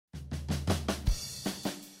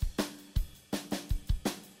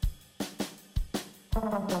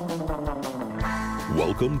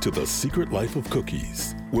Welcome to The Secret Life of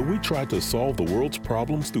Cookies, where we try to solve the world's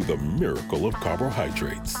problems through the miracle of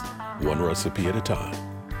carbohydrates, one recipe at a time,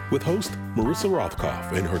 with host Marissa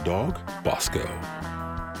Rothkopf and her dog, Bosco.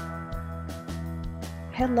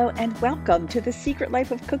 Hello and welcome to The Secret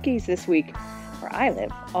Life of Cookies this week. Where I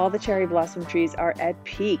live, all the cherry blossom trees are at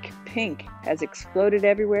peak. Pink has exploded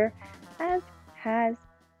everywhere, as has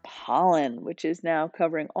pollen, which is now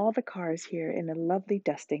covering all the cars here in a lovely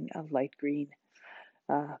dusting of light green.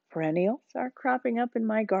 Perennials are cropping up in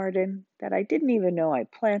my garden that I didn't even know I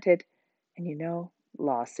planted. And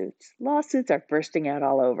lawsuits. Lawsuits are bursting out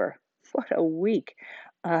all over. What a week.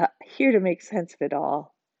 Here to make sense of it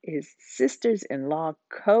all is Sisters-in-Law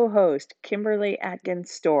co-host Kimberly Atkins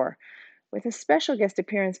Stohr, with a special guest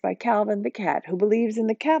appearance by Calvin the cat, who believes in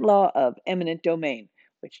the cat law of eminent domain,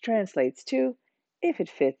 which translates to, if it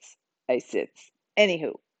fits, I sits.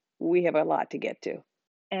 Anywho, we have a lot to get to.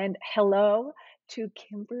 And hello to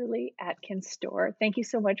Kimberly Atkins Stohr. Thank you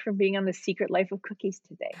so much for being on The Secret Life of Cookies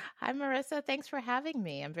today. Hi, Marissa. Thanks for having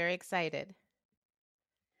me. I'm very excited.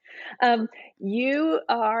 You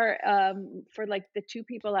are, for like the two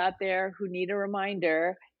people out there who need a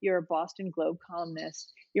reminder, you're a Boston Globe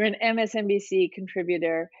columnist. You're an MSNBC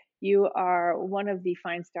contributor. You are one of the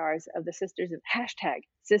fine stars of the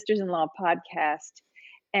Sisters-in-Law podcast,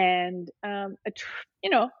 and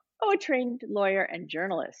a trained lawyer and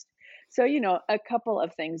journalist. So, a couple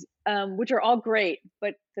of things, which are all great.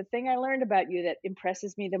 But the thing I learned about you that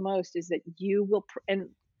impresses me the most is that you will, and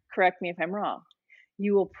correct me if I'm wrong,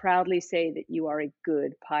 you will proudly say that you are a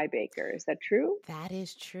good pie baker. Is that true? That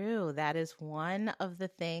is true. That is one of the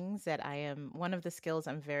things that one of the skills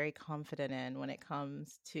I'm very confident in when it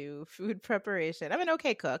comes to food preparation. I'm an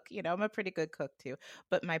okay cook. I'm a pretty good cook too,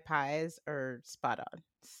 but my pies are spot on.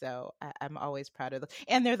 So I'm always proud of them.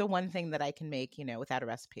 And they're the one thing that I can make, without a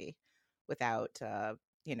recipe, without,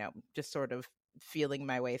 just sort of feeling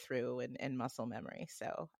my way through and muscle memory.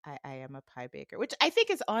 So I am a pie baker, which I think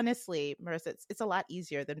is honestly, Marissa, it's a lot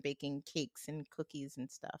easier than baking cakes and cookies and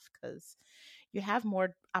stuff, because you have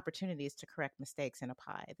more opportunities to correct mistakes in a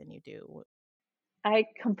pie than you do. I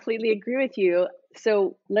completely agree with you.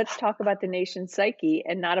 So let's talk about the nation's psyche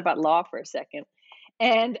and not about law for a second.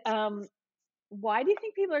 And why do you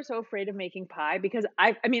think people are so afraid of making pie? Because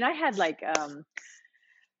I had like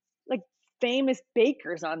famous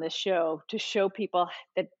bakers on this show to show people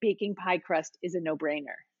that baking pie crust is a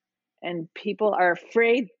no-brainer. And people are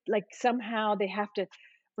afraid, like somehow they have to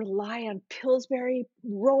rely on Pillsbury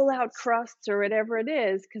rollout crusts or whatever it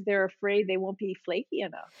is, because they're afraid they won't be flaky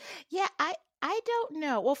enough. Yeah, I don't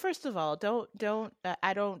know. Well, first of all,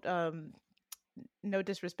 I don't no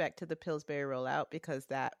disrespect to the Pillsbury rollout, because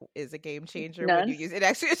that is a game changer. None? When you use it.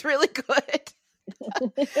 Actually, it's really good.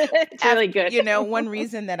 It's really good. One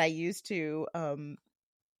reason that I used to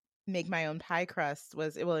make my own pie crust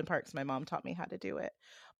was, well, in part because my mom taught me how to do it,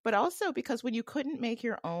 but also because when you couldn't make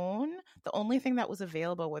your own, the only thing that was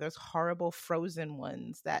available were those horrible frozen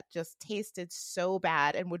ones that just tasted so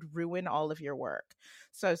bad and would ruin all of your work.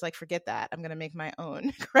 So I was like, forget that. I'm going to make my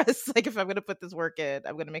own crust. Like, if I'm going to put this work in,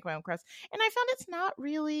 I'm going to make my own crust. And I found it's not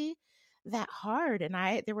really that hard. And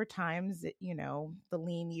there were times that, the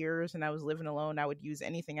lean years and I was living alone, I would use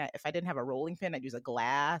anything. If I didn't have a rolling pin, I'd use a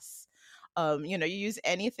glass. You use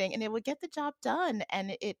anything and it would get the job done.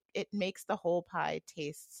 And it makes the whole pie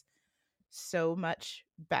taste so much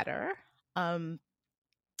better.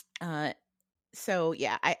 So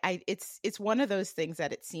yeah, it's one of those things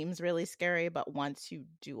that it seems really scary, but once you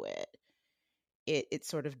do it, it's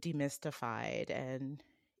sort of demystified and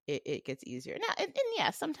it gets easier. Now, and yeah,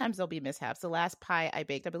 sometimes there'll be mishaps. The last pie I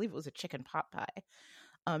baked, I believe it was a chicken pot pie.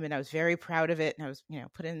 And I was very proud of it. And I was,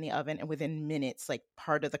 put it in the oven, and within minutes, like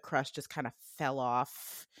part of the crust just kind of fell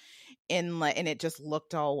off and it just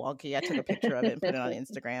looked all wonky. I took a picture of it and put it on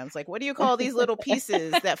Instagram. It's like, what do you call these little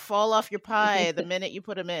pieces that fall off your pie the minute you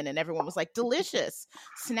put them in? And everyone was like, delicious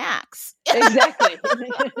snacks. Exactly.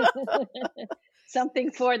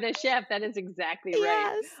 Something for the chef. That is exactly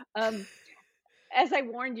right. Yes. As I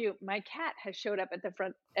warned you, my cat has showed up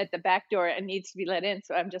at the back door and needs to be let in.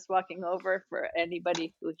 So I'm just walking over for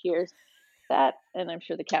anybody who hears that. And I'm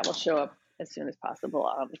sure the cat will show up as soon as possible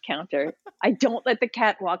on the counter. I don't let the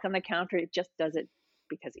cat walk on the counter. It just does it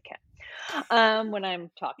because it can. When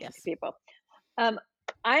I'm talking to people.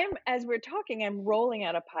 As we're talking, I'm rolling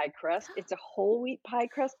out a pie crust. It's a whole wheat pie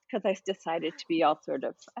crust because I decided to be all sort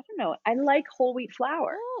of, I don't know, I like whole wheat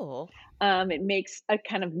flour. Oh. It makes a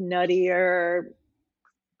kind of nuttier,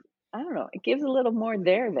 I don't know, it gives a little more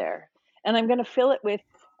there. And I'm going to fill it with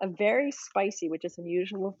a very spicy, which is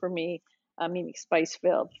unusual for me, meaning spice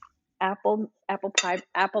filled, apple pie,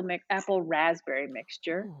 apple raspberry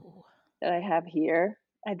mixture Ooh. that I have here.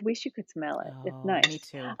 I wish you could smell it. It's Oh, nice. me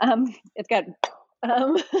too. It's got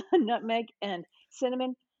nutmeg and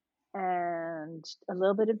cinnamon and a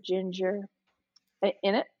little bit of ginger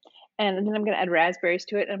in it. And then I'm going to add raspberries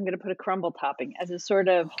to it. And I'm going to put a crumble topping as a sort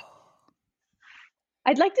of,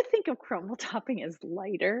 I'd like to think of crumble topping as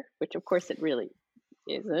lighter, which of course it really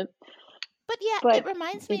isn't. But yeah, it But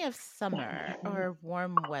reminds me of summer or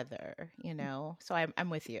warm weather, So I'm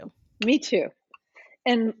with you. Me too.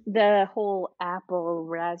 And the whole apple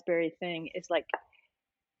raspberry thing is like,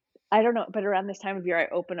 I don't know, but around this time of year, I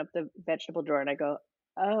open up the vegetable drawer and I go,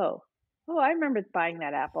 oh, I remember buying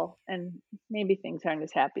that apple, and maybe things aren't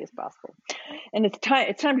as happy as possible. And it's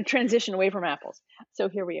time to transition away from apples. So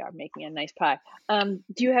here we are making a nice pie.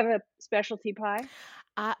 Do you have a specialty pie?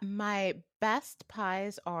 My best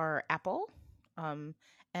pies are apple,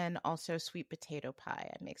 and also sweet potato pie.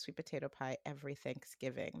 I make sweet potato pie every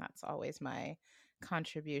Thanksgiving. That's always my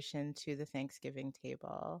contribution to the Thanksgiving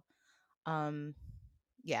table.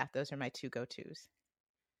 Yeah, those are my two go-tos.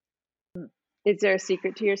 Is there a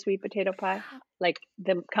secret to your sweet potato pie? Like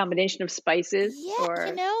the combination of spices? Yeah,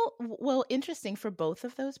 Or well, interesting. For both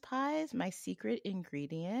of those pies, my secret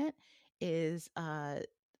ingredient is a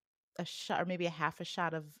shot or maybe a half a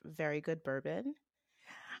shot of very good bourbon.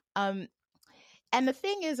 And the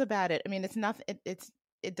thing is about it, I mean, it's not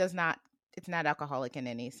it's not alcoholic in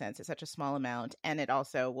any sense. It's such a small amount, and it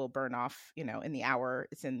also will burn off, in the hour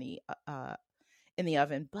it's in the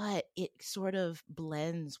oven, but it sort of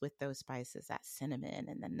blends with those spices, that cinnamon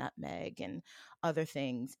and the nutmeg and other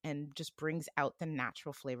things, and just brings out the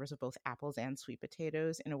natural flavors of both apples and sweet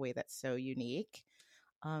potatoes in a way that's so unique.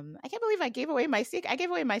 I can't believe I gave away my secret. I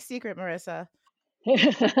gave away my secret, Marissa.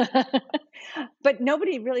 but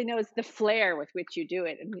nobody really knows the flair with which you do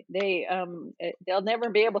it, and they'll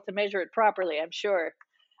never be able to measure it properly, I'm sure.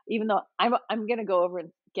 Even though I'm going to go over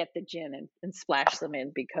and get the gin and splash them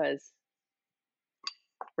in because,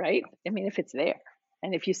 right? I mean, if it's there,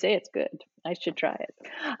 and if you say it's good, I should try it.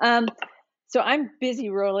 So I'm busy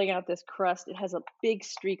rolling out this crust. It has a big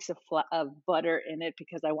streaks of butter in it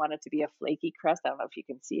because I want it to be a flaky crust. I don't know if you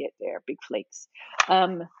can see it there, big flakes.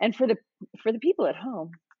 And for the people at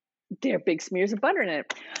home, there are big smears of butter in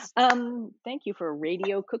it. Thank you for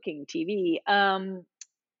radio cooking TV.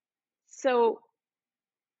 So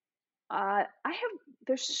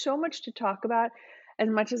there's so much to talk about. As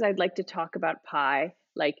much as I'd like to talk about pie,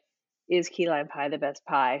 like, is key lime pie the best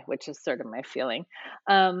pie, which is sort of my feeling.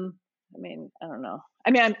 I mean, I don't know.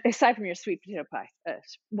 I mean, aside from your sweet potato pie,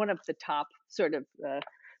 one of the top sort of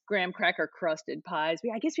graham cracker crusted pies.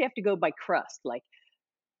 I guess we have to go by crust, like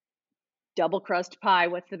double crust pie.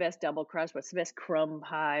 What's the best double crust? What's the best crumb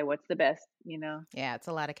pie? What's the best, Yeah, it's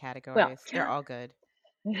a lot of categories. Well, they're all good.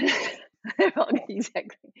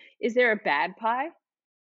 Exactly. Is there a bad pie?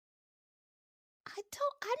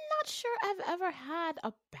 I'm not sure I've ever had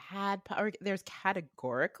a bad pie, or there's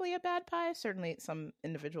categorically a bad pie. Certainly some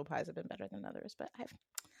individual pies have been better than others, but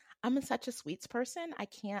I'm such a sweets person. I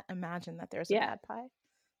can't imagine that there's a bad pie.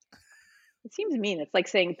 It seems mean. It's like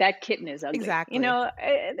saying that kitten is ugly. Exactly.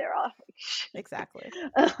 They're all exactly.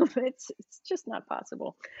 It's just not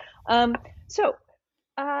possible. So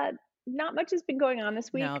not much has been going on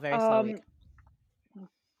this week. No, very slow week.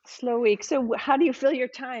 Slow week. So how do you fill your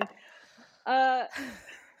time?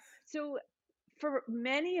 So for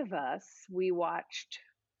many of us, we watched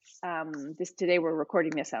this today. We're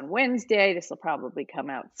recording this on Wednesday. This will probably come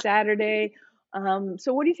out Saturday.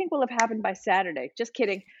 So what do you think will have happened by Saturday? Just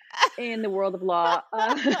kidding. In the world of law,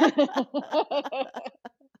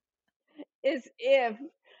 is if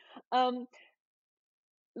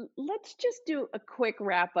let's just do a quick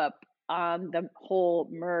wrap up on the whole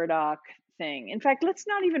Murdoch thing. In fact, let's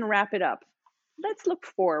not even wrap it up. Let's look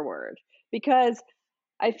forward, because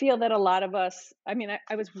I feel that a lot of us, I mean,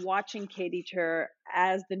 I was watching Katie Tur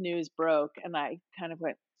as the news broke, and I kind of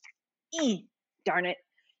went, darn it,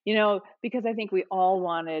 because I think we all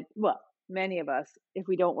wanted, well, many of us, if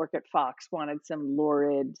we don't work at Fox, wanted some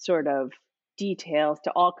lurid sort of details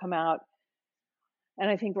to all come out. And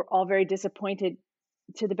I think we're all very disappointed,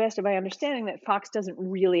 to the best of my understanding, that Fox doesn't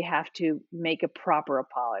really have to make a proper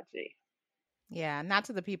apology. Yeah, not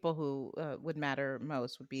to the people who would matter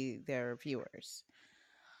most, would be their viewers.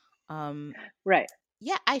 Right.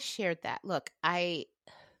 Yeah, I shared that. Look, I,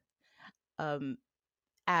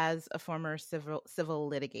 as a former civil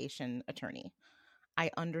litigation attorney,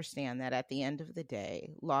 I understand that at the end of the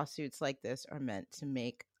day, lawsuits like this are meant to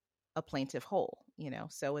make a plaintiff whole,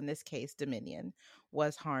 So in this case, Dominion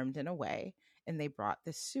was harmed in a way, And they brought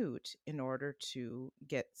this suit in order to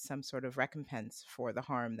get some sort of recompense for the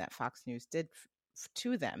harm that Fox News did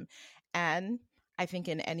to them. And I think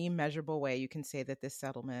in any measurable way, you can say that this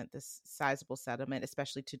settlement, this sizable settlement,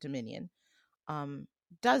 especially to Dominion,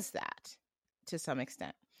 does that to some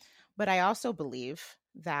extent. But I also believe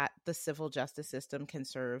that the civil justice system can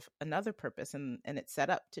serve another purpose, and it's set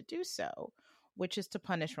up to do so, which is to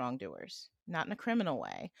punish wrongdoers, not in a criminal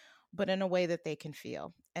way, but in a way that they can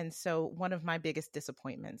feel. And so one of my biggest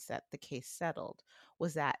disappointments that the case settled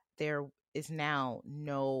was that there is now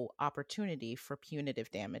no opportunity for punitive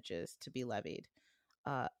damages to be levied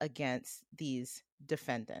against these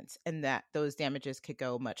defendants, and that those damages could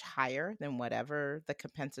go much higher than whatever the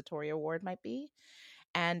compensatory award might be.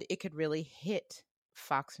 And it could really hit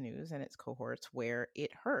Fox News and its cohorts where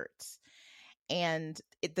it hurts. And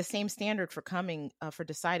the same standard for for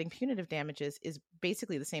deciding punitive damages is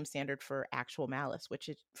basically the same standard for actual malice, which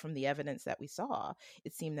is, from the evidence that we saw,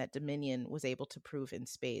 it seemed that Dominion was able to prove in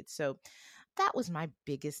spades. So that was my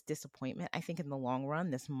biggest disappointment. I think in the long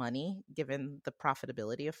run, this money, given the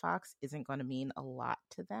profitability of Fox, isn't going to mean a lot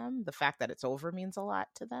to them. The fact that it's over means a lot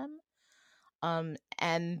to them.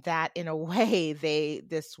 And that in a way,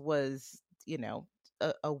 this was,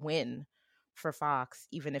 a win for Fox,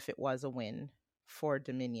 even if it was a win for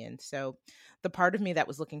Dominion. So the part of me that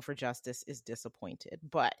was looking for justice is disappointed.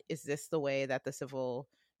 But is this the way that the civil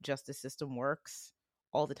justice system works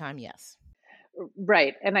all the time? Yes.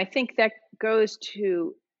 Right. And I think that goes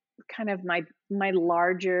to kind of my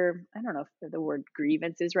larger, I don't know if the word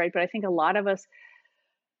grievance is right, but I think a lot of us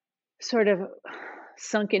sort of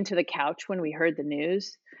sunk into the couch when we heard the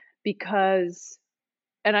news because,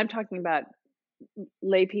 and I'm talking about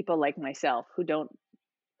lay people like myself who don't,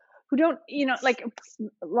 like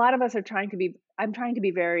a lot of us are I'm trying to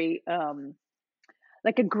be very,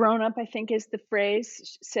 like a grown up, I think is the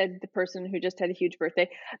phrase, said the person who just had a huge birthday.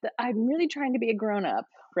 I'm really trying to be a grown up,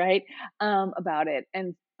 right? About it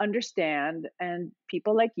and understand. And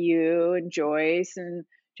people like you and Joyce and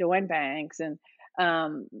Joanne Banks and,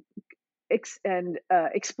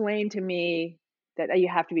 explain to me that you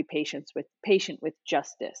have to be patient with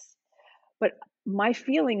justice. But my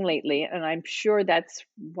feeling lately, and I'm sure that's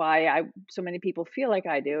why so many people feel like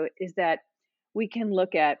I do, is that we can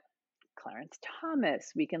look at Clarence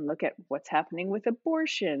Thomas, we can look at what's happening with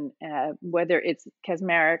abortion, whether it's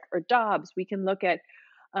Kaczmarek or Dobbs. We can look at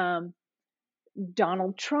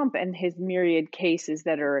Donald Trump and his myriad cases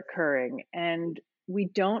that are occurring, and we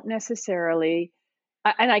don't necessarily.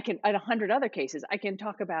 And I can, at 100 other cases, I can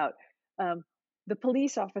talk about the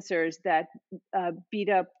police officers that beat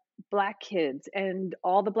up Black kids and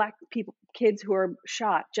all the Black kids who are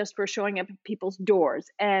shot just for showing up at people's doors,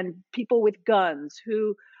 and people with guns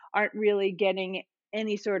who aren't really getting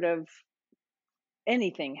any sort of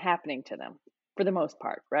anything happening to them for the most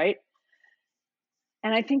part, right?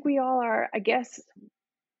 And I think we all are, I guess,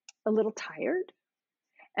 a little tired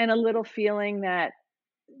and a little feeling that,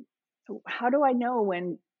 how do I know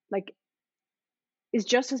when, like, is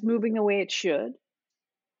justice moving the way it should?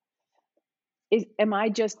 Am I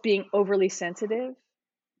just being overly sensitive?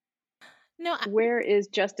 No, where is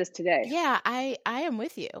justice today? Yeah, I am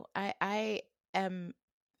with you. I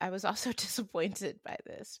was also disappointed by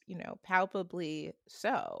this, palpably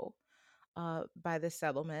so, by the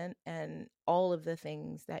settlement and all of the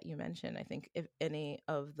things that you mentioned. I think if any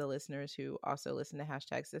of the listeners who also listen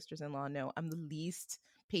to #Sisters-in-Law know, I'm the least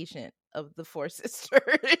patient of the four sisters.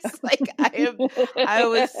 I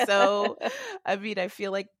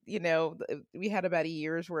feel like, we had about a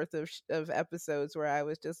year's worth of episodes where I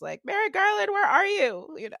was just like, Merrick Garland, where are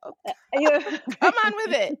you? Come on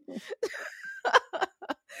with it.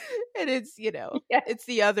 And it's, it's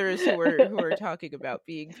the others who are talking about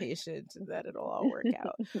being patient and that it'll all work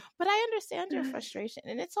out. But I understand your frustration.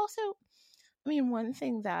 And it's also, one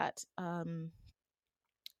thing that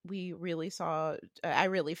we really saw, I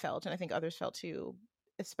really felt, and I think others felt too,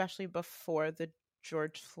 especially before the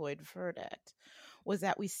George Floyd verdict, was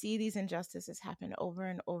that we see these injustices happen over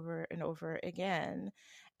and over and over again.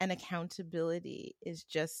 And accountability is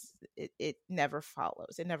just, it never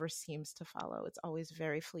follows. It never seems to follow. It's always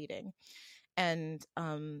very fleeting. And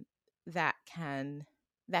that can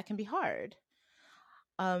be hard.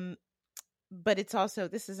 But it's also,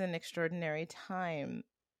 this is an extraordinary time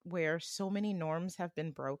where so many norms have been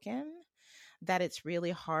broken that it's really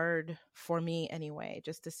hard for me anyway,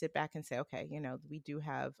 just to sit back and say, okay, we do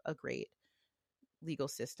have a great legal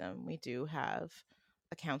system. We do have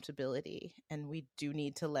accountability, and we do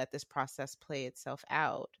need to let this process play itself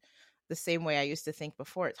out. The same way I used to think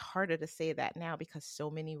before, it's harder to say that now because so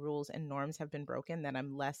many rules and norms have been broken that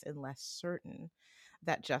I'm less and less certain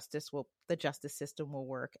that the justice system will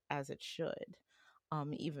work as it should.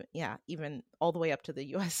 Even all the way up to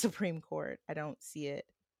the US Supreme Court. I don't see it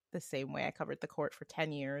the same way. I covered the court for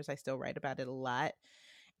 10 years. I still write about it a lot.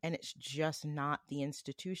 And it's just not the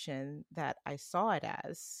institution that I saw it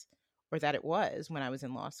as, or that it was when I was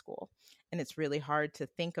in law school. And it's really hard to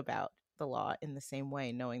think about the law in the same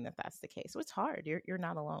way, knowing that that's the case. So it's hard. You're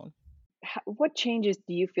not alone. What changes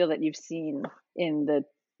do you feel that you've seen in the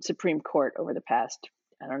Supreme Court over the past,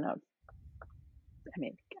 I don't know,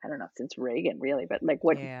 since Reagan, really, but like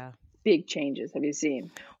what big changes have you seen?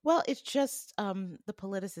 Well, it's just the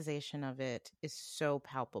politicization of it is so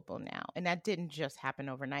palpable now. And that didn't just happen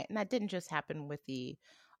overnight. And that didn't just happen with the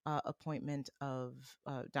appointment of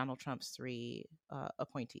Donald Trump's 3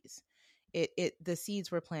 appointees. The seeds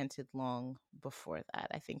were planted long before that.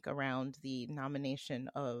 I think around the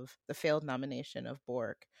failed nomination of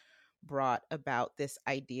Bork brought about this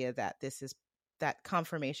idea that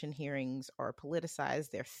confirmation hearings are politicized,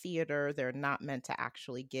 they're theater, they're not meant to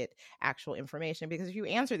actually get actual information, because if you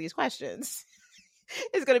answer these questions,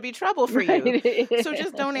 it's going to be trouble for you. So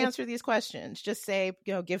just don't answer these questions. Just say,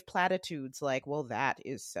 give platitudes like, well, that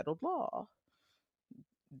is settled law.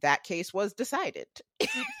 That case was decided.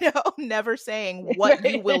 Never saying what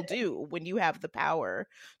you will do when you have the power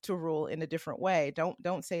to rule in a different way.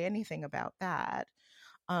 Don't say anything about that.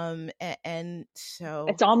 And so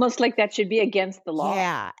it's almost like that should be against the law.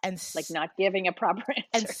 Yeah. And like not giving a proper answer.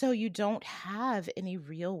 And so you don't have any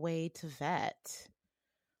real way to vet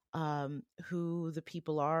who the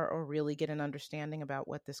people are, or really get an understanding about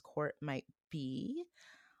what this court might be.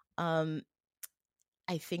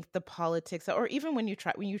 I think the politics, or even when you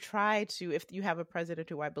try to, if you have a president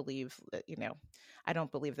who I believe, I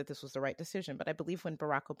don't believe that this was the right decision, but I believe when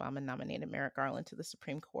Barack Obama nominated Merrick Garland to the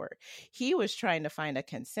Supreme Court, he was trying to find a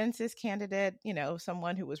consensus candidate,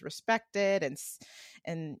 someone who was respected and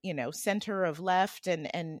center of left and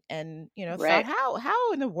right. thought,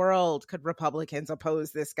 how in the world could Republicans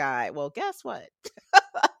oppose this guy? Well, guess what?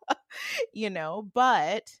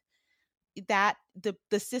 But that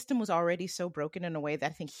the system was already so broken in a way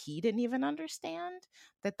that I think he didn't even understand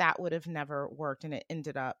that would have never worked, and it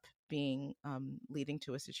ended up being leading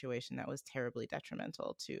to a situation that was terribly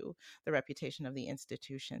detrimental to the reputation of the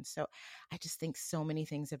institution. So I just think so many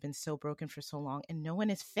things have been so broken for so long, and no one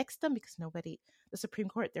has fixed them, because the Supreme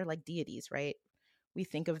Court, they're like deities, right? We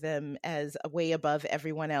think of them as way above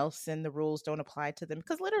everyone else, and the rules don't apply to them,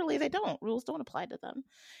 because literally they don't. Rules don't apply to them.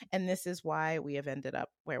 And this is why we have ended up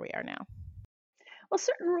where we are now. Well,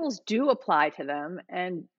 certain rules do apply to them,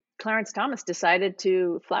 and Clarence Thomas decided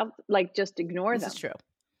to just ignore them. This is true.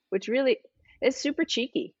 Which really is super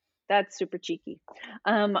cheeky. That's super cheeky.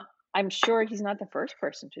 I'm sure he's not the first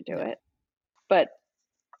person to do it. But,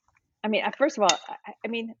 first of all,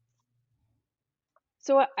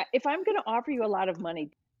 so if I'm going to offer you a lot of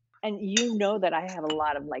money, and you know that I have a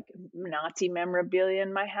lot of Nazi memorabilia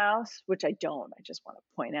in my house, which I don't, I just want to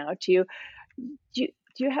point out to you, do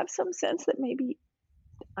you have some sense that maybe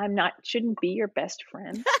shouldn't be your best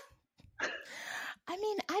friend?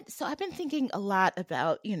 I've been thinking a lot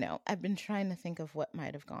about, I've been trying to think of what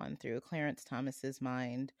might have gone through Clarence Thomas's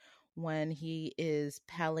mind when he is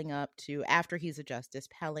after he's a justice,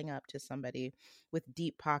 palling up to somebody with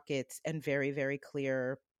deep pockets and very, very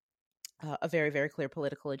clear, a very, very clear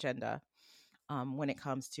political agenda when it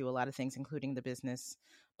comes to a lot of things, including the business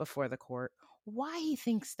before the court. Why he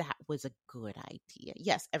thinks that was a good idea.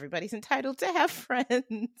 Yes, everybody's entitled to have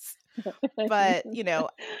friends, but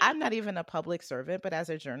I'm not even a public servant, but as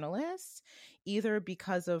a journalist, either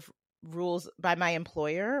because of rules by my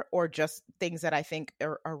employer or just things that I think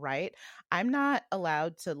are right, I'm not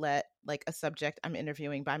allowed to let a subject I'm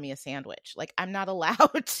interviewing buy me a sandwich. I'm not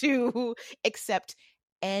allowed to accept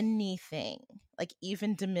anything,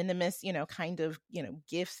 even de minimis,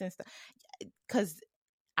 gifts and stuff, because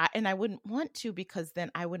I wouldn't want to, because then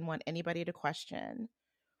I wouldn't want anybody to question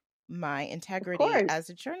my integrity as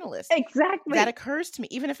a journalist. Exactly. That occurs to me.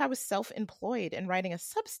 Even if I was self-employed and writing a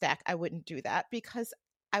Substack, I wouldn't do that, because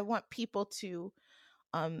I want people to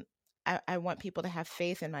I want people to have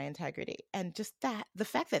faith in my integrity. And just the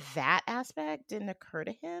fact that aspect didn't occur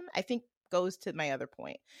to him, I think goes to my other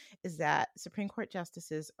point, is that Supreme Court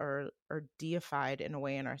justices are deified in a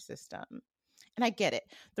way in our system. And I get it.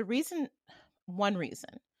 One reason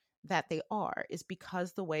that they are is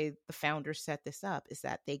because the way the founders set this up is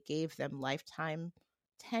that they gave them lifetime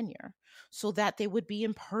tenure so that they would be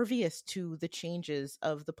impervious to the changes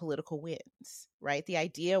of the political winds, right? The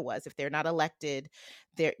idea was, if they're not elected,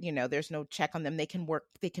 there's no check on them. They can work,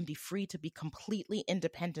 they can be free to be completely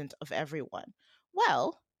independent of everyone.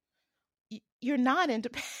 Well, you're not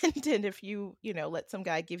independent if you let some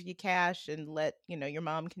guy give you cash and let your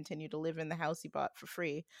mom continue to live in the house he bought for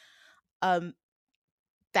free. um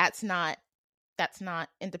that's not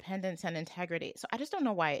independence and integrity. So I just don't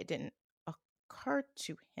know why it didn't occur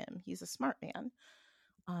to him. He's a smart man.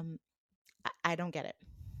 I don't get it.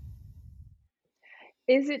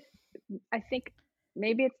 Is it, I think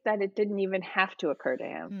maybe it's that it didn't even have to occur to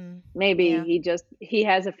him. Yeah. Maybe he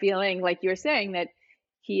has a feeling, like you're saying, that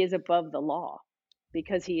he is above the law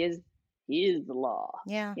because he is the law.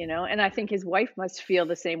 Yeah. And I think his wife must feel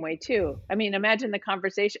the same way too. I mean, imagine the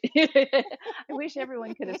conversation. I wish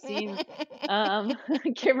everyone could have seen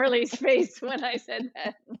Kimberly's face when I said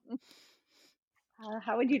that.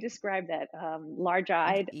 How would you describe that?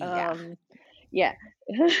 Large-eyed? Yeah. Yeah.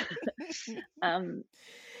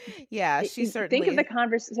 Yeah, she certainly. Think of the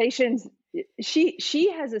conversations.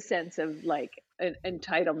 She has a sense of like an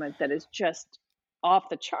entitlement that is just off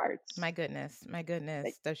the charts. My goodness,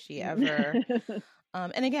 does she ever?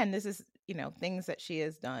 And again, this is things that she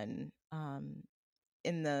has done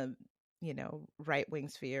in the right-wing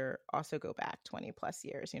sphere also go back 20 plus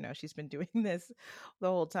years. She's been doing this the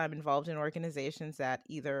whole time, involved in organizations that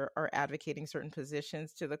either are advocating certain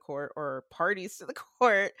positions to the court or parties to the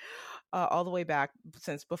court, all the way back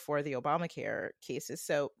since before the Obamacare cases.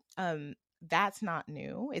 So that's not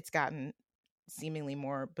new. It's gotten seemingly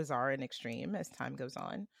more bizarre and extreme as time goes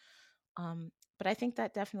on. But I think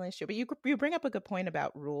that definitely is true. But you bring up a good point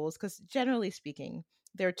about rules, because generally speaking,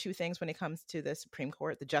 there are two things when it comes to the Supreme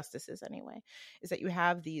Court, the justices anyway, is that you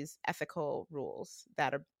have these ethical rules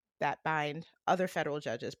that bind other federal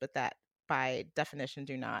judges, but that by definition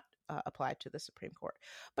do not apply to the Supreme Court.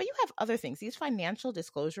 But you have other things, these financial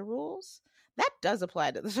disclosure rules, that does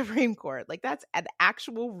apply to the Supreme Court. Like, that's an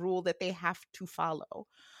actual rule that they have to follow.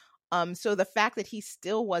 So the fact that he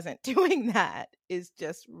still wasn't doing that is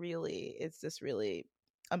just really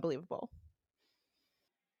unbelievable.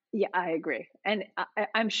 Yeah, I agree. And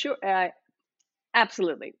I'm sure,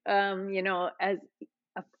 absolutely. As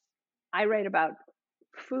I write about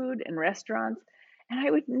food and restaurants, and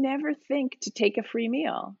I would never think to take a free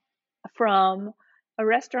meal from a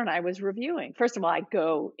restaurant I was reviewing. First of all, I'd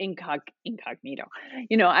go incognito.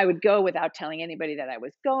 I would go without telling anybody that I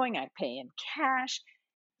was going. I'd pay in cash.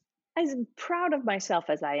 As proud of myself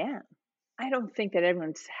as I am, I don't think that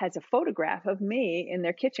everyone has a photograph of me in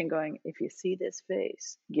their kitchen going, if you see this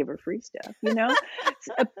face, give her free stuff,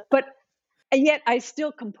 But yet I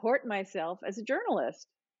still comport myself as a journalist.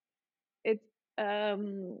 It, I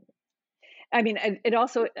mean, it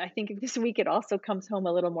also, I think this week it also comes home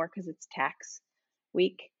a little more because it's tax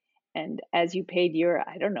week. And as you paid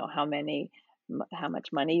I don't know how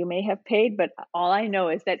much money you may have paid, but all I know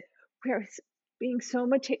is that we're being so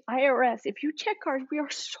much IRS. If you check ours, we are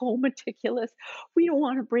so meticulous. We don't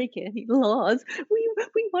want to break any laws.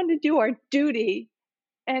 We want to do our duty.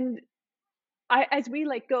 And as we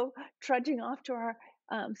go trudging off to our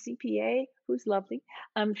CPA, who's lovely,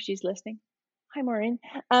 she's listening. Hi, Maureen.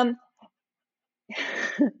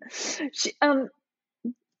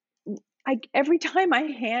 Every time I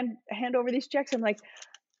hand over these checks, I'm like,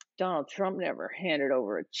 Donald Trump never handed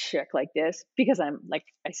over a check like this, because I'm, like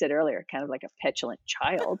I said earlier, kind of like a petulant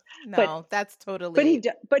child. No, that's totally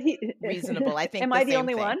but he reasonable. I think. Am I the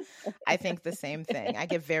only one? I think the same thing. I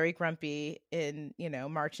get very grumpy in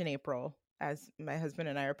March and April as my husband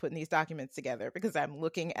and I are putting these documents together, because I'm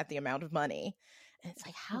looking at the amount of money, and it's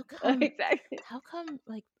like, how come? Exactly. How come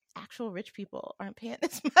like actual rich people aren't paying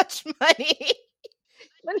this much money?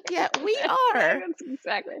 Yeah, we are.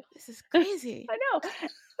 Exactly. This is crazy. I know.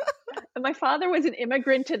 My father was an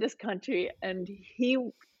immigrant to this country, and he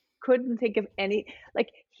couldn't think of any,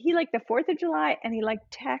 he liked the 4th of July and he liked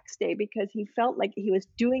tax day, because he felt like he was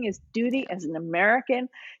doing his duty as an American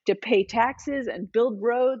to pay taxes and build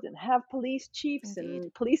roads and have police chiefs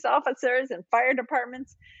and police officers and fire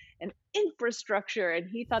departments and infrastructure. And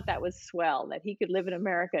he thought that was swell, that he could live in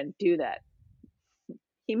America and do that.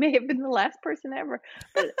 He may have been the last person ever,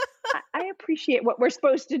 but I appreciate what we're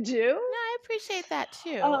supposed to do. No, I appreciate that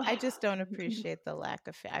too. I just don't appreciate the lack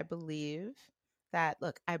of I believe that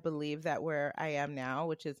where I am now,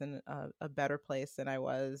 which is in a better place than I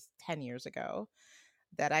was 10 years ago,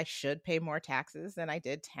 that I should pay more taxes than I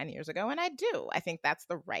did 10 years ago. And I do. I think that's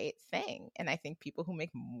the right thing. And I think people who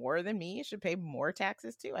make more than me should pay more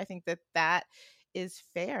taxes too. I think that is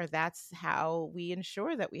fair. That's how we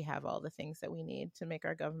ensure that we have all the things that we need to make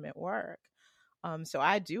our government work. So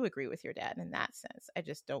I do agree with your dad in that sense. I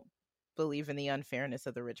just don't believe in the unfairness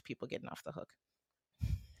of the rich people getting off the hook.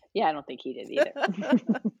 Yeah, I don't think he did either.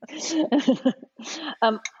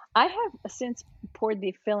 I have since poured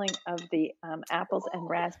the filling of the apples and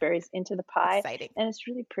raspberries into the pie, Exciting. and it's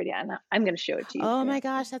really pretty. I'm going to show it to you. Oh here. my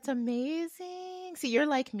gosh, that's amazing. See, you're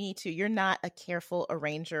like me too. You're not a careful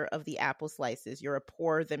arranger of the apple slices. You're a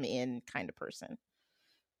pour them in kind of person.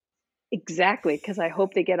 Exactly, because I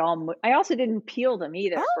hope they get all. I also didn't peel them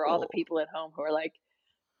either for all the Oh. people at home who are like,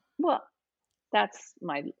 well, that's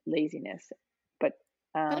my laziness. But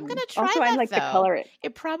But I'm gonna try also, that I like though. to color it.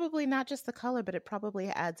 It probably not just the color, but it probably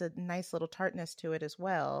adds a nice little tartness to it as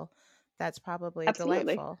well. That's probably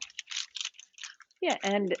Absolutely. delightful. Yeah,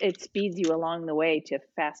 and it speeds you along the way to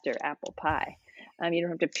faster apple pie. You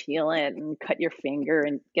don't have to peel it and cut your finger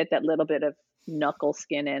and get that little bit of knuckle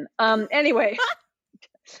skin in. Anyway,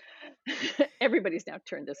 everybody's now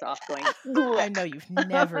turned this off going, I know you've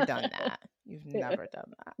never done that. You've never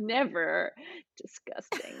done that. Never.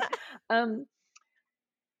 Disgusting.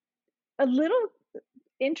 A little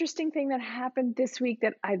interesting thing that happened this week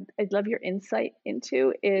that I'd love your insight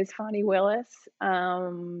into is Fani Willis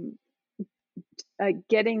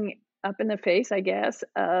getting up in the face, I guess,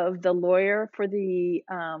 of the lawyer for the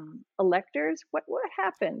electors. What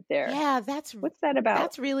happened there? Yeah, what's that about?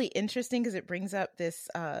 That's really interesting because it brings up this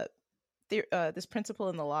this principle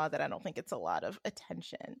in the law that I don't think gets a lot of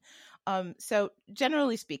attention. So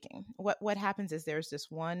generally speaking, what happens is there's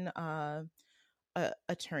this one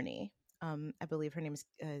attorney. I believe her name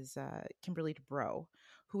is Kimberly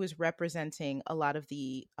who is representing a lot of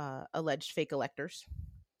the alleged fake electors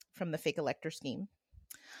from the fake elector scheme.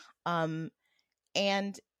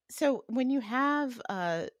 And so when you have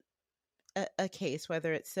a case,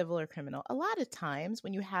 whether it's civil or criminal, a lot of times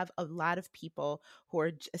when you have a lot of people who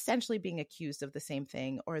are essentially being accused of the same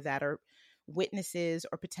thing or that are witnesses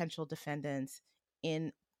or potential defendants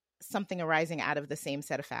in something arising out of the same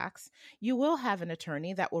set of facts, you will have an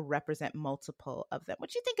attorney that will represent multiple of them.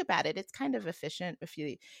 What you think about it, it's kind of efficient. If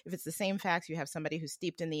it's the same facts, you have somebody who's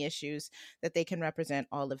steeped in the issues that they can represent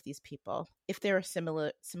all of these people if they're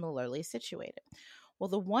similarly situated. Well,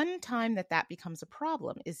 the one time that becomes a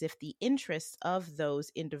problem is if the interests of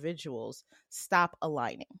those individuals stop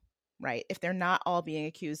aligning, right? If they're not all being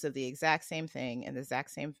accused of the exact same thing and the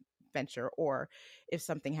exact same venture, or if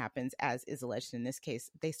something happens, as is alleged in this case,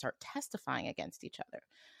 they start testifying against each other.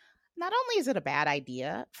 Not only is it a bad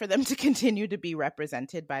idea for them to continue to be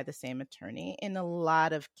represented by the same attorney, in a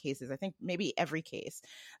lot of cases, I think maybe every case,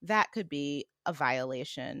 that could be a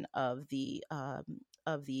violation of the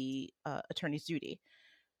attorney's duty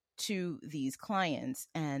to these clients.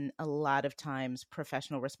 And a lot of times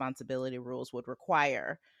professional responsibility rules would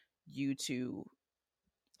require you to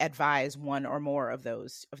advise one or more of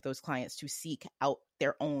those clients to seek out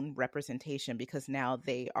their own representation because now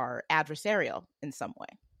they are adversarial in some way.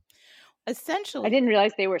 Essentially, I didn't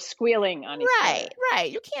realize they were squealing on each other.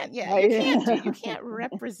 Right. You can't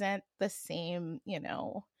represent the same,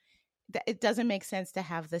 it doesn't make sense to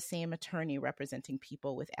have the same attorney representing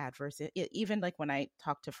people with adverse, even like when I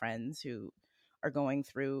talk to friends who are going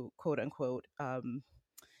through quote unquote,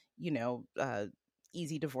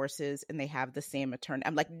 easy divorces and they have the same attorney.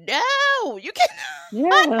 I'm like, no, you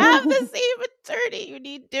cannot have the same attorney. You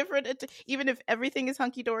need different, even if everything is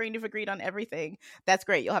hunky-dory and you've agreed on everything, that's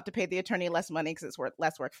great. You'll have to pay the attorney less money because it's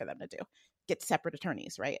less work for them to do. Get separate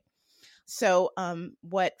attorneys, right? So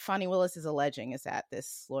what Fani Willis is alleging is that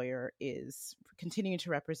this lawyer is continuing to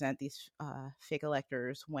represent these fake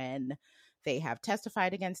electors when they have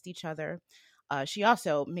testified against each other. She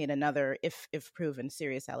also made another, if proven,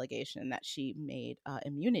 serious allegation that she made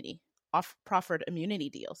proffered immunity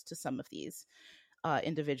deals to some of these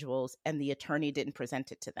individuals, and the attorney didn't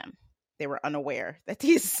present it to them. They were unaware that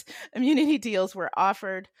these immunity deals were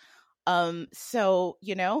offered. So,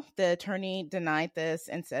 the attorney denied this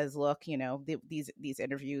and says, look, these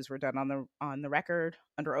interviews were done on the record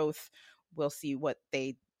under oath. We'll see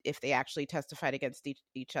if they actually testified against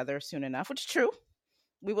each other soon enough, which is true.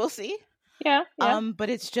 We will see. Yeah. But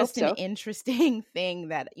it's just an interesting thing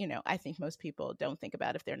that, I think most people don't think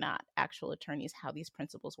about if they're not actual attorneys, how these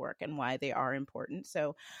principles work and why they are important.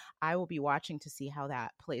 So I will be watching to see how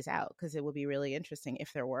that plays out, because it will be really interesting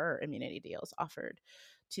if there were immunity deals offered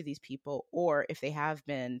to these people, or if they have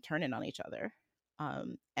been turning on each other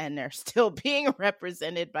and they're still being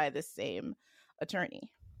represented by the same attorney.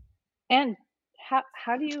 And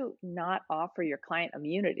how do you not offer your client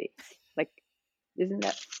immunity? Like, isn't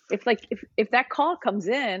that if that call comes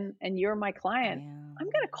in and you're my client, I'm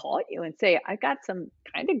going to call you and say, I got some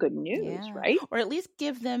kind of good news, right? Or at least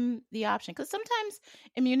give them the option, because sometimes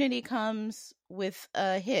immunity comes with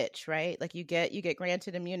a hitch, right? Like you get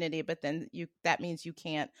granted immunity, but then that means you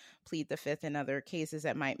can't plead the fifth in other cases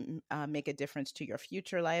that might make a difference to your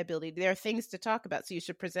future liability. There are things to talk about, so you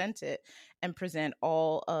should present it and present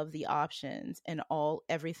all of the options and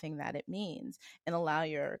everything that it means, and allow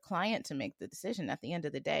your client to make the decision. At the end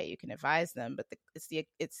of the day, you can advise them, but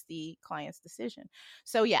it's the client's decision.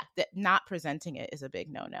 So yeah, that not presenting it is a big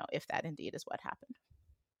no-no if that indeed is what happened.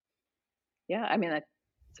 Yeah, I mean, that's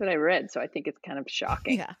what I read, so I think it's kind of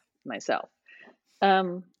shocking myself.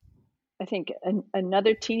 I think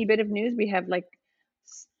another teeny bit of news, we have like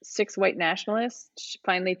 6 white nationalists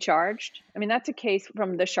finally charged. I mean, that's a case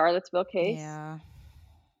from the Charlottesville case. Yeah.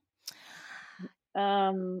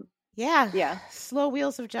 Slow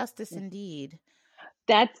wheels of justice, indeed.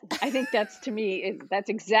 I think that's, to me, that's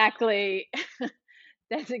exactly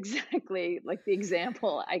like the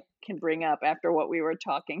example I can bring up after what we were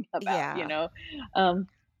talking about,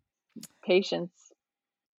 patience.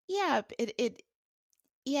 Yeah,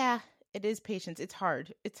 it is patience. It's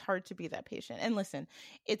hard. It's hard to be that patient. And listen,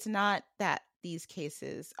 it's not that these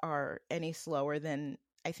cases are any slower than,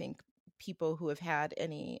 I think, people who have had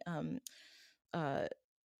any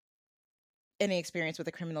experience with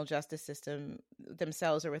the criminal justice system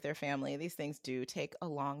themselves or with their family. These things do take a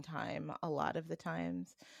long time, a lot of the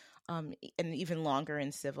times. And even longer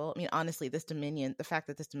in civil. I mean, honestly, the fact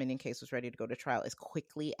that this Dominion case was ready to go to trial as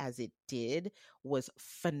quickly as it did was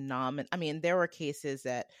phenomenal. I mean, there were cases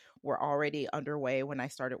that were already underway when I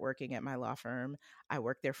started working at my law firm. I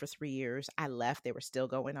worked there for 3 years. I left. They were still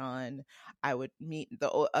going on. I would meet the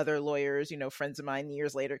other lawyers, friends of mine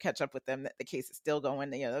years later, catch up with them that the case is still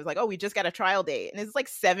going. It was like, oh, we just got a trial date. And it's like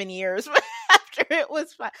 7 years after it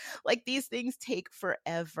was fine. Like, these things take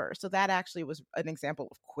forever. So that actually was an example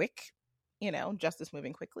of quick, justice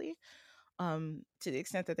moving quickly, to the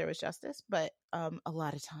extent that there was justice. But a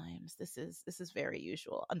lot of times this is very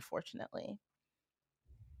usual, unfortunately.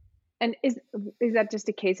 And is that just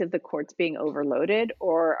a case of the courts being overloaded,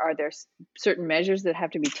 or are there certain measures that have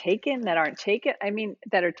to be taken that aren't taken? I mean,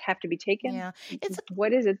 have to be taken? Yeah.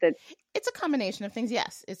 What is it that... It's a combination of things.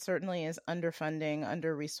 Yes, it certainly is underfunding,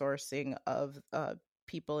 under-resourcing of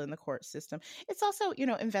people in the court system. It's also,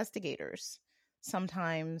 investigators.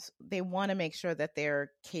 Sometimes they want to make sure that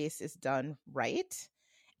their case is done right.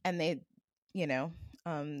 And they,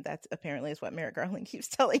 that's apparently is what Merrick Garland keeps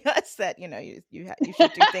telling us, that, you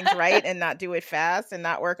should do things right and not do it fast and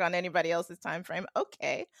not work on anybody else's time frame.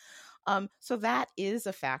 Okay. So that is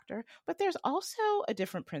a factor, but there's also a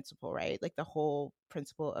different principle, right? Like the whole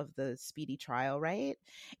principle of the speedy trial, right?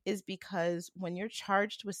 Is because when you're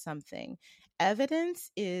charged with something, evidence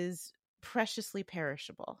is preciously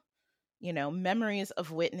perishable. Memories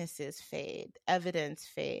of witnesses fade, evidence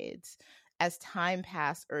fades. As time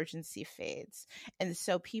passes, urgency fades. And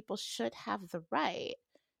so people should have the right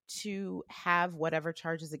to have whatever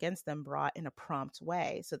charges against them brought in a prompt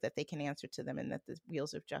way so that they can answer to them and that the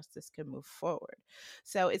wheels of justice can move forward.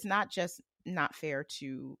 So it's not just not fair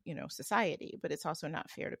to, society, but it's also not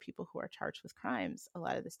fair to people who are charged with crimes a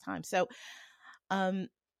lot of this time. So,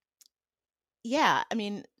 yeah, I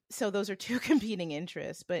mean, so those are two competing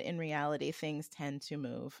interests, but in reality, things tend to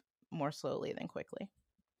move more slowly than quickly.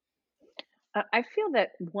 I feel that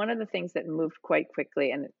one of the things that moved quite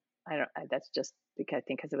quickly, and that's just because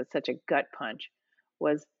it was such a gut punch,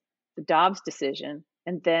 was the Dobbs decision.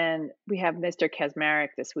 And then we have Mr. Kaczmarek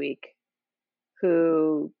this week,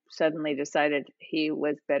 who suddenly decided he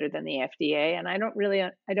was better than the FDA. And I don't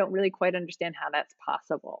really quite understand how that's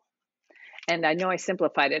possible. And I know I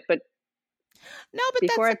simplified it, but no, but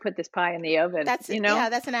before I put this pie in the oven, that's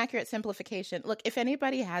an accurate simplification. Look, if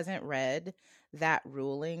anybody hasn't read that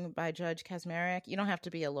ruling by Judge Kaczmarek, you don't have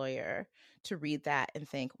to be a lawyer to read that and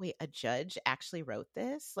think, wait, a judge actually wrote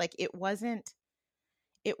this? Like, it wasn't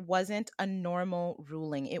a normal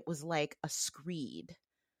ruling. It was like a screed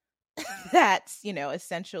that's,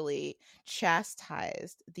 essentially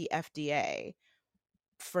chastised the FDA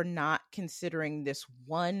for not considering this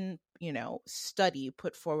one, study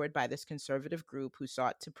put forward by this conservative group who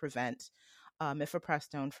sought to prevent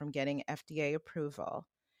mifepristone from getting FDA approval.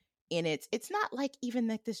 And it's not like even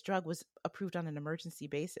that this drug was approved on an emergency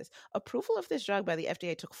basis. Approval of this drug by the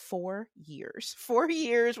FDA took 4 years. 4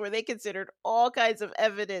 years where they considered all kinds of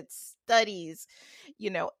evidence, studies,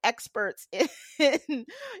 experts in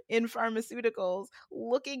pharmaceuticals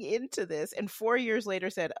looking into this. And 4 years later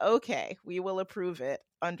said, okay, we will approve it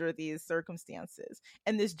under these circumstances.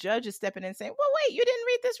 And this judge is stepping in saying, well, wait, you didn't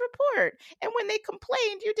read this report. And when they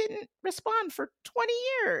complained, you didn't respond for 20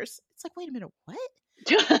 years. It's like, wait a minute, what?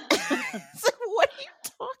 It's like, what are you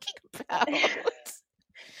talking about?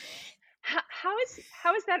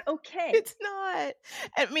 how is that okay? It's not.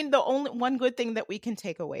 I mean, the only one good thing that we can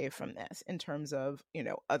take away from this in terms of,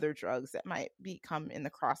 other drugs that might become in the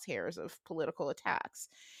crosshairs of political attacks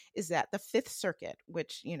is that the Fifth Circuit,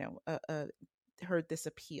 which, heard this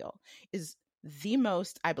appeal, is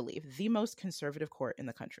I believe, the most conservative court in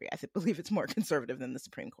the country. I believe it's more conservative than the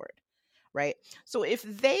Supreme Court, right? So if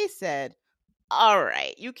they said, all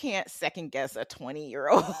right, you can't second guess a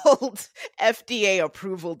 20-year-old FDA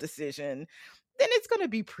approval decision, then it's going to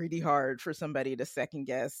be pretty hard for somebody to second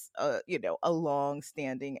guess, a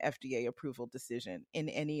long-standing FDA approval decision in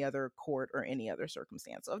any other court or any other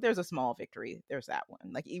circumstance. So if there's a small victory, there's that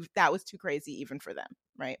one. Like, that was too crazy even for them,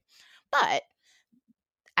 right? But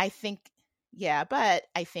I think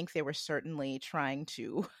they were certainly trying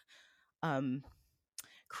to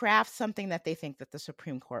craft something that they think that the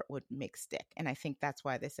Supreme Court would make stick. And I think that's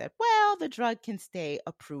why they said, well, the drug can stay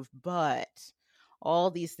approved, but all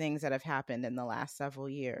these things that have happened in the last several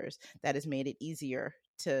years that has made it easier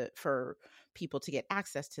for people to get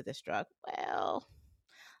access to this drug. Well,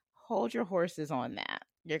 hold your horses on that.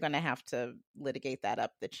 You're going to have to litigate that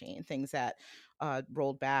up the chain. Things that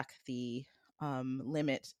rolled back the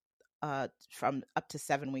limit from up to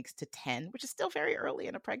 7 weeks to 10, which is still very early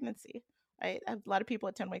in a pregnancy, right? A lot of people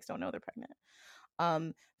at 10 weeks don't know they're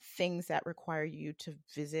pregnant. Things that require you to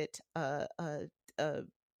visit a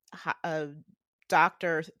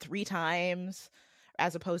doctor 3 times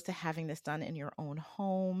as opposed to having this done in your own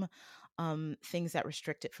home. Things that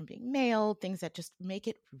restrict it from being mailed, things that just make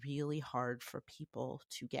it really hard for people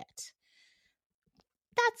to get.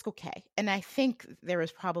 That's okay. And I think there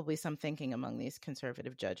is probably some thinking among these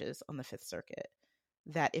conservative judges on the Fifth Circuit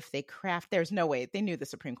that if they there's no way, they knew the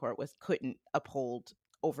Supreme Court couldn't uphold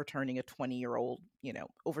overturning a 20-year-old,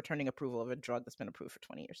 overturning approval of a drug that's been approved for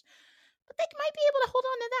 20 years. But they might be able to hold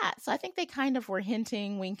on to that. So I think they kind of were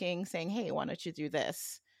hinting, winking, saying, hey, why don't you do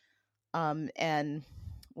this? And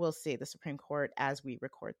we'll see. The Supreme Court, as we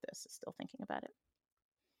record this, is still thinking about it.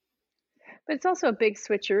 But it's also a big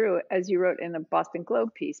switcheroo, as you wrote in a Boston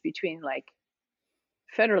Globe piece, between like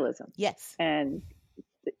federalism. Yes. And,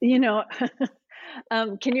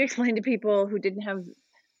 can you explain to people who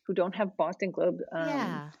don't have Boston Globe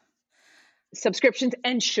subscriptions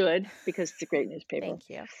and should, because it's a great newspaper? Thank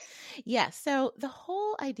you. Yeah. So the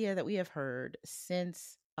whole idea that we have heard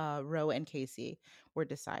since Roe and Casey were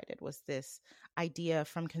decided was this idea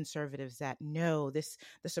from conservatives that the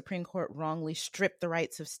Supreme Court wrongly stripped the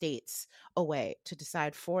rights of states away to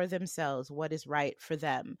decide for themselves what is right for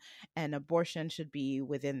them, and abortion should be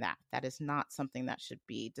within that. That is not something that should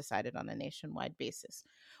be decided on a nationwide basis.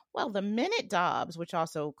 Well, the minute Dobbs, which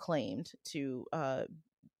also claimed to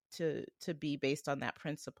be based on that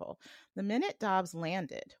principle, the minute Dobbs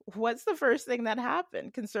landed, what's the first thing that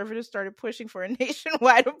happened? Conservatives started pushing for a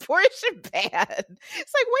nationwide abortion ban.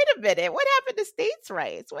 It's like, wait a minute, what happened to states'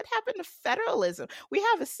 rights? What happened to federalism? We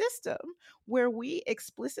have a system where we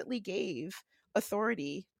explicitly gave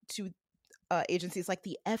authority to agencies like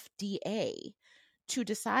the FDA to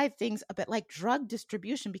decide things about like drug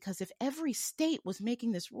distribution, because if every state was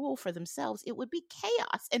making this rule for themselves, it would be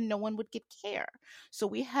chaos and no one would get care. So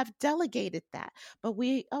we have delegated that. But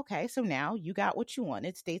so now you got what you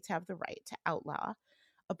wanted. States have the right to outlaw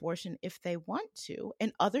abortion if they want to,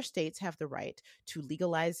 and other states have the right to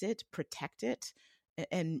legalize it, protect it,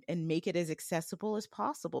 and make it as accessible as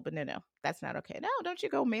possible. But no, that's not okay. No, don't you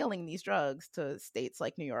go mailing these drugs to states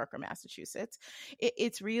like New York or Massachusetts.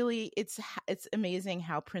 It's amazing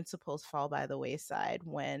how principles fall by the wayside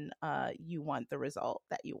when you want the result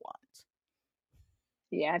that you want.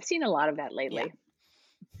 Yeah, I've seen a lot of that lately. Yeah.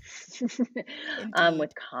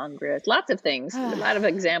 With Congress, lots of things, a lot of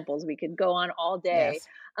examples. We could go on all day.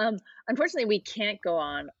 Yes. Unfortunately, we can't go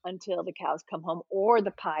on until the cows come home or the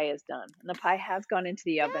pie is done. And the pie has gone into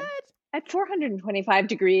the oven at 425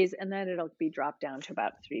 degrees, and then it'll be dropped down to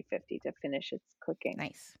about 350 to finish its cooking.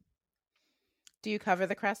 Nice. Do you cover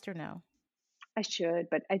the crust or no? I should,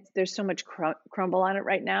 but there's so much crumble on it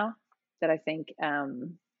right now that I think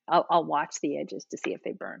I'll watch the edges to see if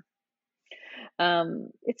they burn.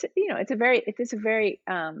 It's a very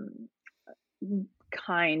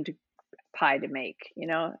kind pie to make.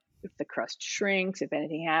 If the crust shrinks, if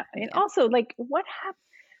anything happens, and also like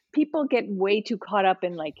people get way too caught up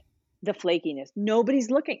in like the flakiness. Nobody's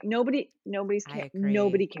looking. Nobody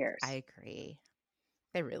cares. I agree.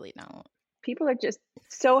 They really don't. People are just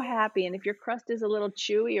so happy, and if your crust is a little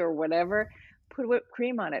chewy or whatever, put whipped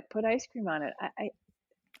cream on it. Put ice cream on it.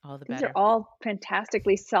 All the These better. are all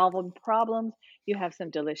fantastically solvable problems. You have some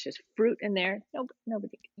delicious fruit in there.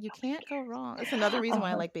 Nobody. You can't go wrong. It's another reason why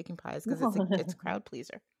I like baking pies, because it's a crowd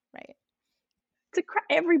pleaser, right?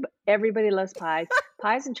 Everybody loves pies.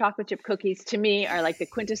 Pies and chocolate chip cookies to me are like the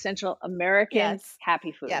quintessential American Yes.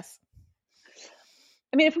 happy food. Yes.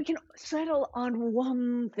 I mean, if we can settle on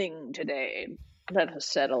one thing today, let us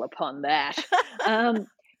settle upon that.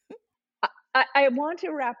 I want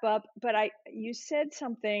to wrap up, but you said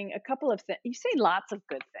something, a couple of things. You say lots of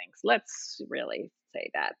good things. Let's really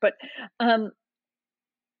say that. But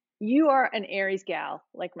you are an Aries gal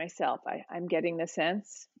like myself. I'm getting the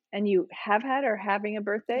sense, and you have had or having a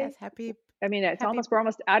birthday. Yes. Happy. I mean, it's happy, almost we're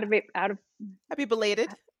almost out of it. Happy belated.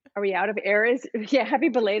 Are we out of Aries? Yeah, happy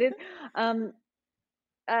belated. And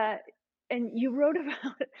you wrote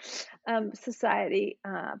about society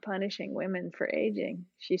punishing women for aging.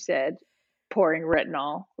 She said, pouring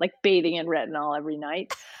retinol, like bathing in retinol every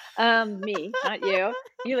night. Me, not you.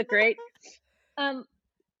 You look great.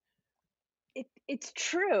 It's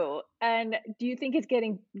true. And do you think it's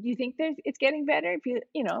getting? Do you think it's getting better? If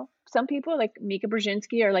some people like Mika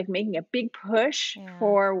Brzezinski are like making a big push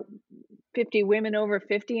for 50 women over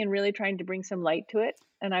 50 and really trying to bring some light to it.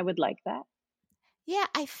 And I would like that. Yeah,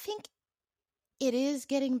 I think it is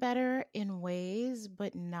getting better in ways,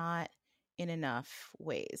 but not in enough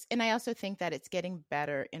ways. And I also think that it's getting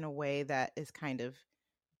better in a way that is kind of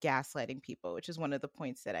gaslighting people, which is one of the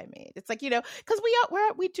points that I made. It's like, because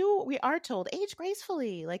we are told age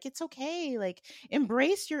gracefully, like it's okay, like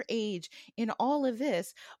embrace your age in all of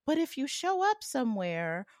this. But if you show up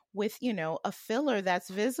somewhere with, a filler that's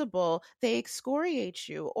visible, they excoriate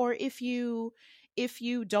you. Or if you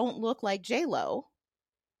don't look like J-Lo,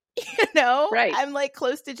 Right. I'm like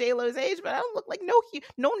close to J-Lo's age, but I don't look like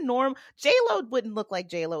no norm. J-Lo wouldn't look like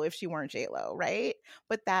J-Lo if she weren't J-Lo, right?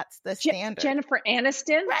 But that's the standard. Jennifer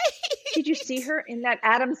Aniston, right? Did you see her in that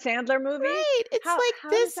Adam Sandler movie? Right. It's how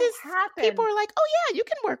this does that is happen? People are like, oh yeah, you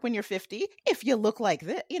can work when you're 50 if you look like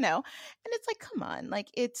this, And it's like, come on, like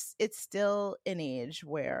it's still an age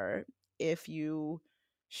where if you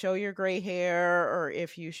show your gray hair or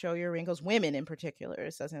if you show your wrinkles, women in particular,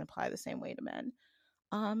 it doesn't apply the same way to men.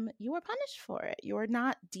 You are punished for it. You are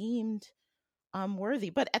not deemed worthy.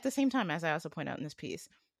 But at the same time, as I also point out in this piece,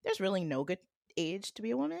 there's really no good age to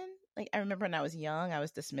be a woman. Like I remember when I was young, I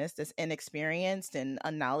was dismissed as inexperienced and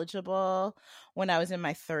unknowledgeable. When I was in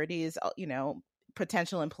my 30s,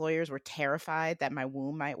 potential employers were terrified that my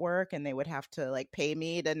womb might work and they would have to like pay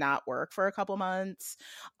me to not work for a couple months.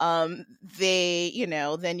 Then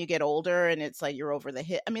you get older and it's like you're over the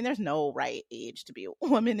hit. I mean, there's no right age to be a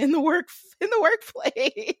woman in the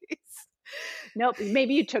workplace. Nope.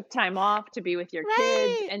 Maybe you took time off to be with your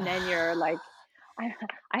kids and then you're like,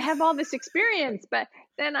 I have all this experience, but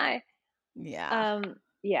then yeah.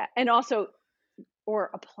 And also,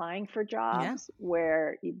 or applying for jobs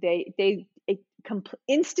where they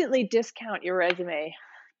instantly discount your resume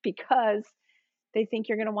because they think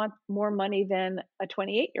you're going to want more money than a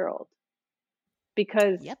 28-year-old.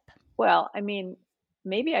 Because, well, I mean,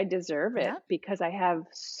 maybe I deserve it because I have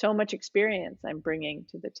so much experience I'm bringing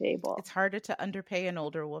to the table. It's harder to underpay an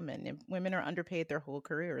older woman. Women are underpaid their whole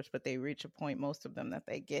careers, but they reach a point, most of them, that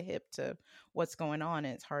they get hip to what's going on,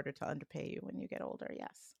 and it's harder to underpay you when you get older.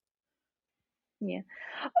 Yes. Yeah.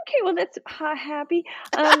 Okay. Well, that's happy.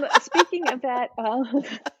 Speaking of that,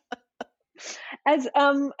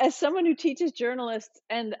 as someone who teaches journalists,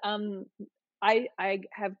 and I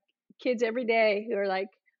have kids every day who are like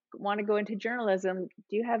want to go into journalism.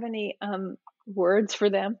 Do you have any words for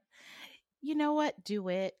them? You know what? Do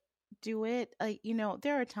it. There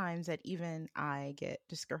are times that even I get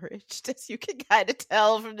discouraged, as you can kind of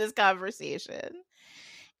tell from this conversation.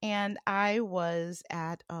 And I was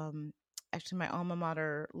at actually my alma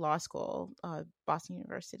mater law school, Boston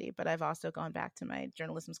University, but I've also gone back to my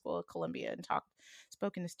journalism school at Columbia and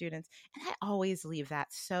spoken to students. And I always leave that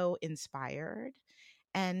so inspired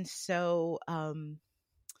and so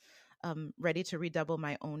ready to redouble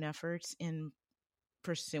my own efforts in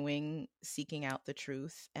seeking out the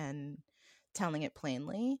truth and telling it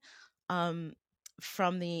plainly.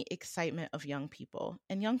 From the excitement of young people.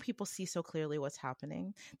 And young people see so clearly what's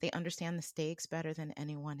happening. They understand the stakes better than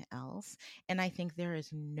anyone else. And I think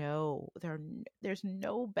there's no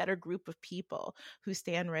better group of people who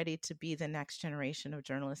stand ready to be the next generation of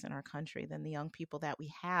journalists in our country than the young people that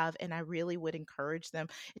we have. And I really would encourage them.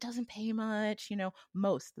 It doesn't pay much. The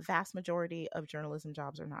vast majority of journalism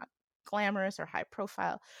jobs are not glamorous or high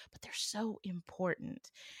profile, but they're so important.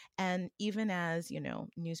 And even as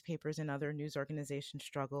newspapers and other news organizations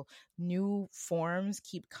struggle, new forms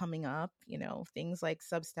keep coming up, things like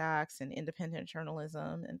Substacks and independent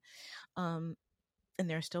journalism, and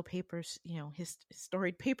there are still papers,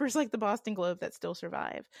 storied papers like the Boston Globe that still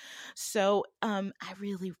survive. So I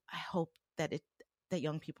hope that that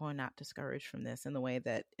young people are not discouraged from this in the way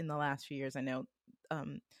that in the last few years, I know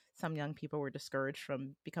some young people were discouraged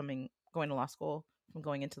from going to law school, from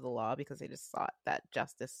going into the law, because they just thought that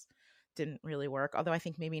justice didn't really work. Although I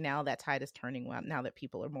think maybe now that tide is turning, now that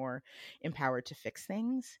people are more empowered to fix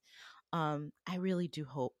things. I really do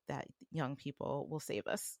hope that young people will save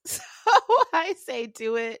us. So I say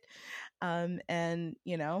do it. And,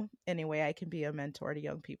 any way I can be a mentor to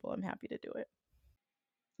young people, I'm happy to do it.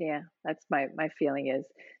 Yeah, that's my feeling, is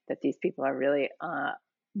that these people are really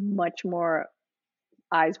much more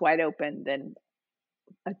eyes wide open than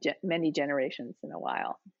many generations in a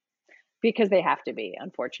while, because they have to be,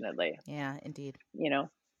 unfortunately. Yeah, indeed.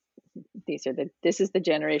 This is the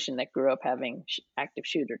generation that grew up having active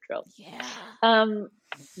shooter drills. Yeah.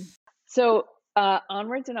 So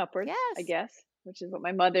onwards and upwards, yes. I guess, which is what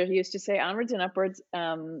my mother used to say. Onwards and upwards.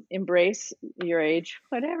 Embrace your age,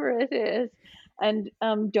 whatever it is. And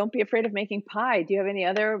don't be afraid of making pie. Do you have any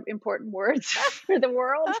other important words for the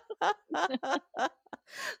world?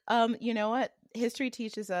 You know what? History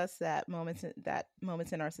teaches us that moments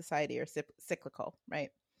in our society are cyclical, right?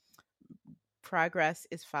 Progress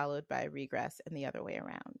is followed by regress and the other way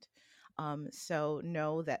around. So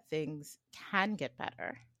know that things can get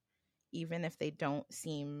better, even if they don't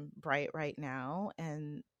seem bright right now.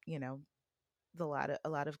 And, a lot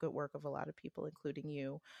of good work of a lot of people, including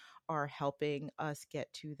you, are helping us get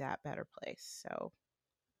to that better place. So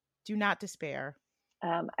do not despair.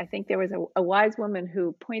 I think there was a wise woman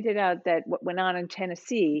who pointed out that what went on in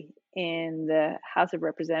Tennessee in the House of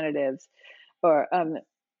Representatives, or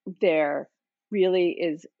there really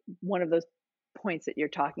is one of those points that you're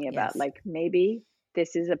talking about. Yes. Like, maybe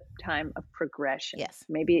this is a time of progression. Yes.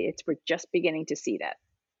 Maybe we're just beginning to see that.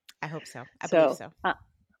 I hope so. I believe so.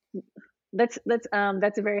 Let's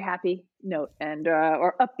that's a very happy note, and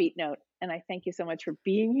or upbeat note. And I thank you so much for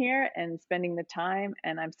being here and spending the time.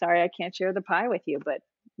 And I'm sorry I can't share the pie with you, but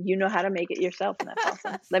you know how to make it yourself, and that's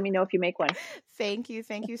awesome. Let me know if you make one. Thank you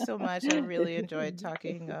so much. I really enjoyed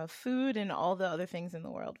talking food and all the other things in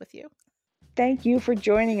the world with you. Thank you for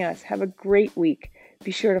joining us. Have a great week.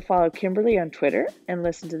 Be sure to follow Kimberly on Twitter and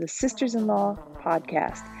listen to the Sisters-in-Law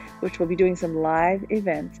podcast, which will be doing some live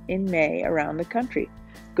events in May around the country.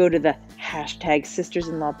 Go to the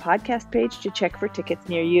 #Sisters-in-Law podcast page to check for tickets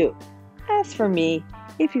near you. As for me,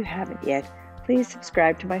 if you haven't yet, please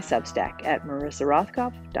subscribe to my Substack at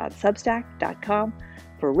marissarothkopf.substack.com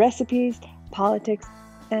for recipes, politics,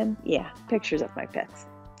 and pictures of my pets.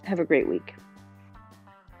 Have a great week.